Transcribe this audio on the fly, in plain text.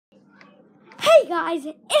Hey guys,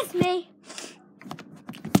 it's me.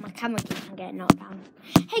 My camera keeps on getting knocked down.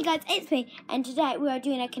 Hey guys, it's me, and today we are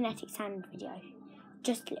doing a kinetic sand video.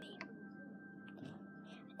 Just Libby.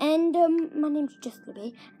 And my name's Just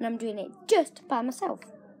Libby, and I'm doing it just by myself.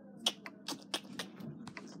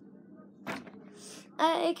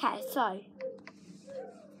 Okay, so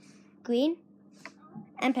green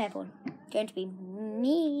and purple going to be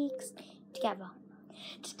mixed together.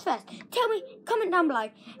 Just first, tell me, comment down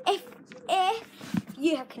below if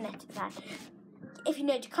you have kinetic sand. If you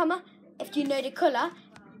know the colour,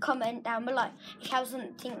 comment down below. If you have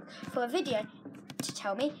something for a video to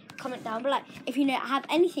tell me, comment down below. If you have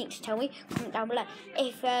anything to tell me, comment down below.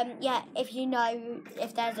 If you know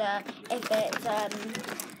if it's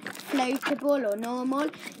floatable or normal,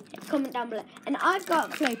 comment down below. And I've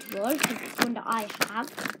got floatable because it's one that I have.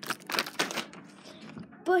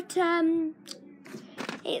 But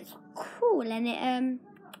it's cool, and it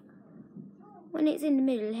when it's in the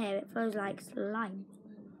middle here, it feels like slime.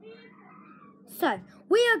 So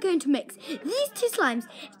we are going to mix these two slimes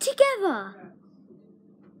together.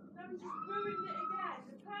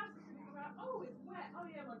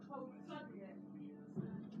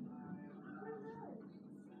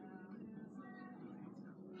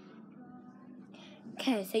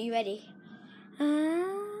 Okay, so you ready?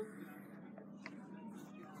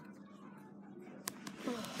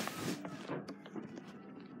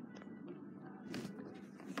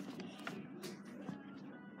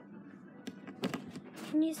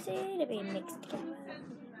 Can you see it being mixed together?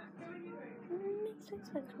 Mix.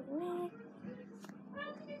 How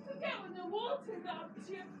can you forget when the water's up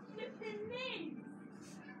to your flipping knees?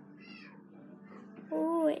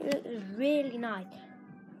 Oh, it looks really nice.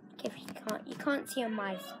 If you can't see on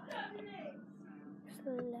my side.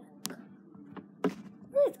 So look.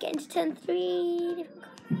 Oh, it's getting to turn 3 different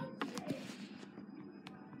colours.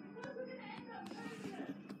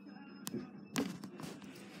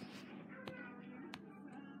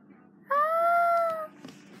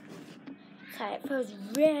 So it feels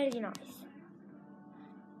really nice.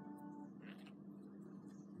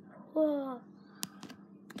 Whoa,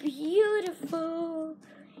 beautiful.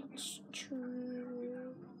 It's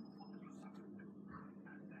true.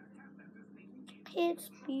 It's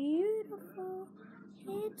beautiful.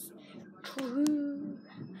 It's true.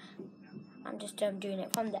 I'm just doing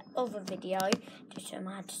it from the other video. Just I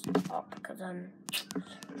had to stop because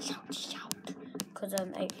shout because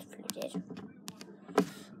it flooded.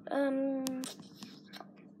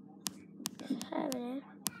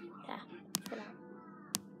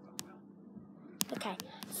 Okay,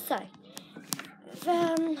 so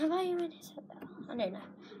have I already said that? I don't know.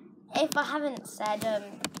 If I haven't said,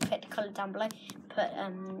 put the colour down below. Put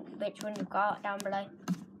which one you've got down below.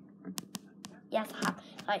 Yes, I have.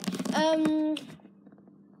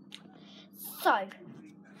 So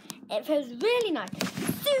it feels really nice.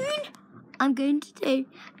 Soon I'm going to do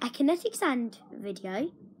a kinetic sand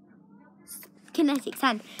video. Kinetic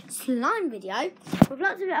sand slime video with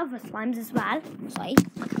lots of other slimes as well. Sorry,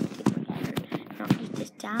 not eat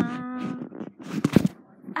this down.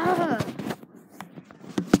 Oh.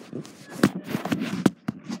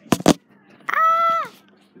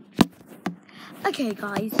 Okay,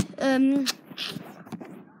 guys. I need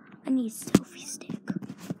a selfie stick.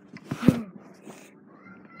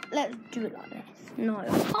 Let's do it like this. No, I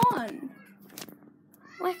can't.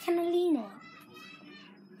 Where can I lean it?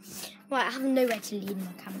 Right, I have nowhere to lean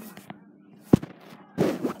my camera.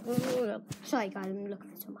 Sorry guys, I'm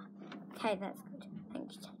looking for somewhere. Okay, that's good.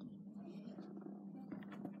 Thank you, Teddy.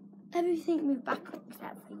 Everything moved back up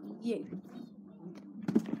except for you.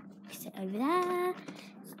 Sit over there,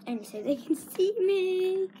 and so they can see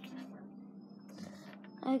me.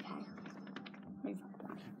 Okay.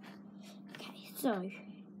 Okay, so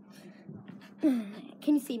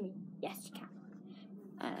can you see me? Yes, you can.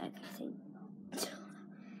 Okay, so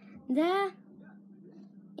there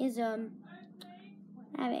is there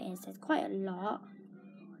it is. There's quite a lot.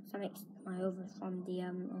 So I mixed my over from the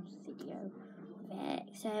video of it.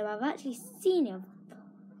 So I've actually seen it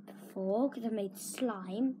before because I made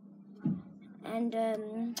slime, and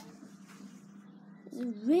it's a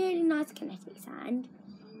really nice kinetic sand.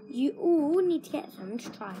 You all need to get some to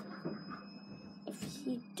try. If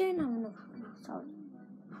you don't have enough, sorry.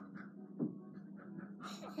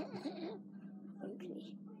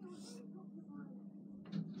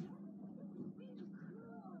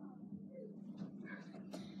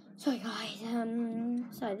 So guys,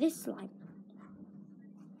 so this slime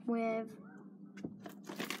with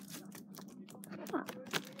that.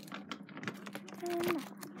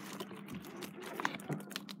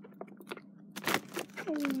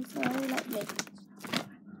 So let me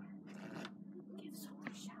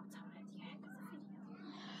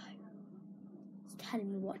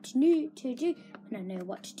telling me what to do, and I know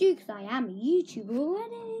what to do because I am a YouTuber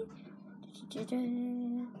already.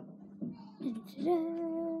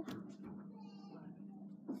 So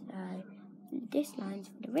this line's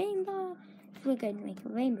for the rainbow. We're going to make a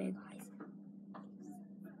rainbow, guys.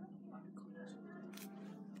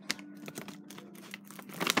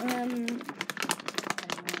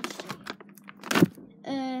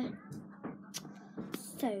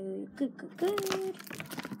 So good.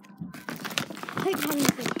 Hope you're having a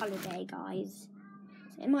good holiday, guys.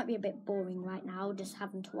 So it might be a bit boring right now, just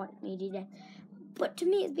having to watch me do this. But to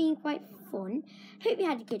me, it's been quite fun. Hope you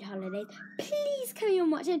had a good holiday. Please carry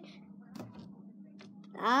on watching.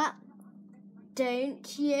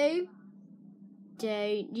 Don't you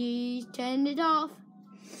turn it off.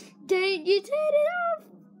 Don't you turn it off.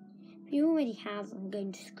 If you already have, I'm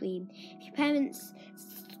going to scream. If your parents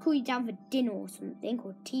call you down for dinner or something,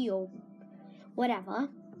 or tea or whatever,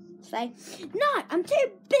 say, no, I'm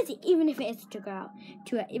too busy, even if it is to go out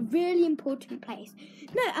to a really important place.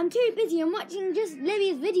 No, I'm too busy, I'm watching just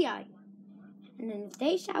Libby's video. And then if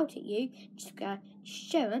they shout at you, just go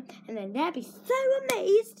show them, and then they'll be so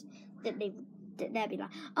amazed that they'll be like,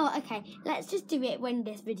 oh, okay, let's just do it when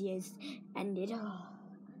this video's ended.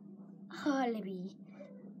 Oh, Libby.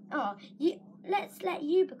 Oh, let's let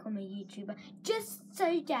you become a YouTuber, just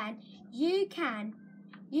so then you can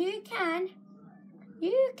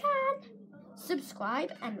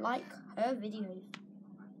subscribe and like her videos,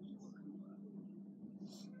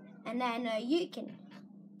 and then you can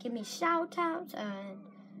give me shout outs and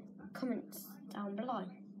comments down below.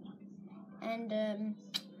 And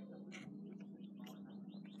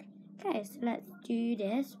okay, so let's do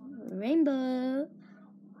this rainbow.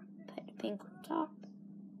 Put the pink on top.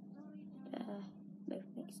 Both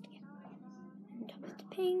mixed together. And top is the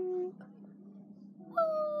pink.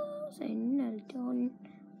 Oh, so nearly done.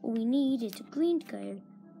 All we need is the green to go down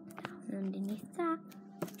underneath that.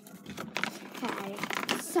 Okay,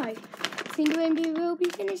 so I think the rainbow will be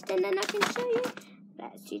finished and then I can show you.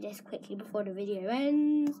 Let's do this quickly before the video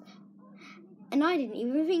ends. And I didn't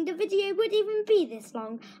even think the video would even be this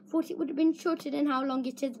long. I thought it would have been shorter than how long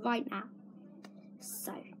it is right now.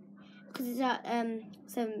 So, because it's at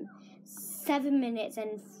some 7 minutes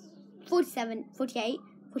and 47, 48,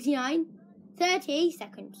 49, 30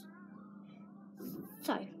 seconds.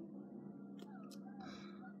 So,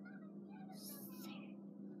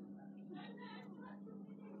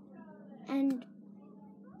 and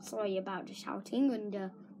sorry about the shouting in the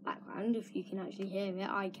background, if you can actually hear it.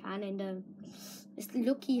 I can, and it's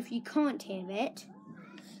lucky if you can't hear it,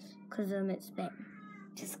 because it's a bit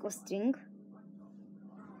disgusting.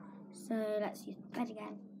 So let's use that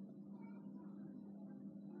again.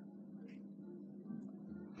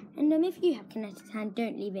 And if you have kinetic sand,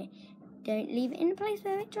 don't leave it in a place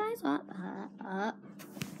where it dries up. No,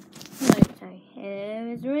 so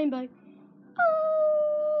here is the rainbow.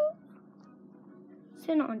 Oh!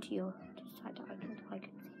 So not onto your side that I can see.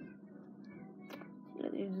 It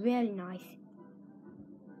looks really nice.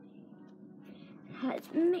 Let's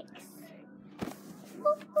mix.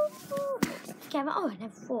 Together. Oh, I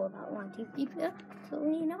never thought about one, two people. So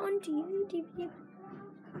you know, onto you, two people.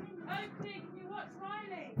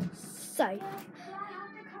 So,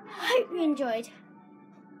 hope you enjoyed.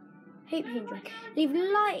 Leave a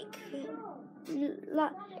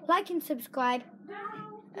like and subscribe.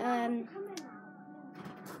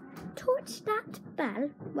 Touch that bell.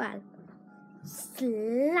 Well,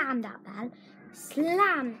 slam that bell.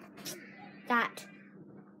 Slam that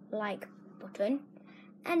like button.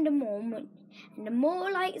 And the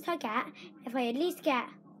more likes I get, if I at least get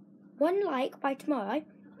 1 like by tomorrow,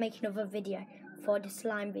 make another video for the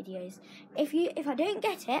slime videos. If I don't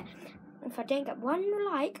get it, if I don't get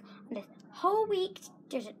 1 like on this whole week,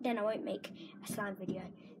 then I won't make a slime video.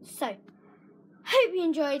 So, hope you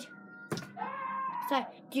enjoyed. So,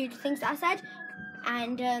 do the things that I said,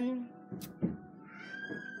 and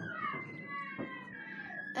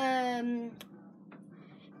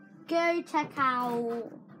go check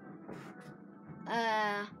out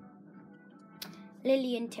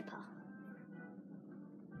Lillian Tipper.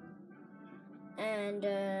 And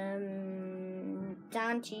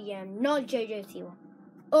down to not JoJo Siwa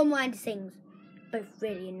or Miranda Sings, both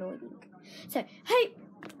really annoying. So hope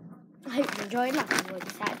you enjoyed, like I've already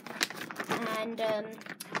said, and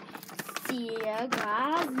see you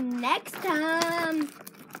guys next time.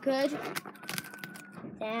 Good.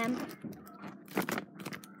 Damn.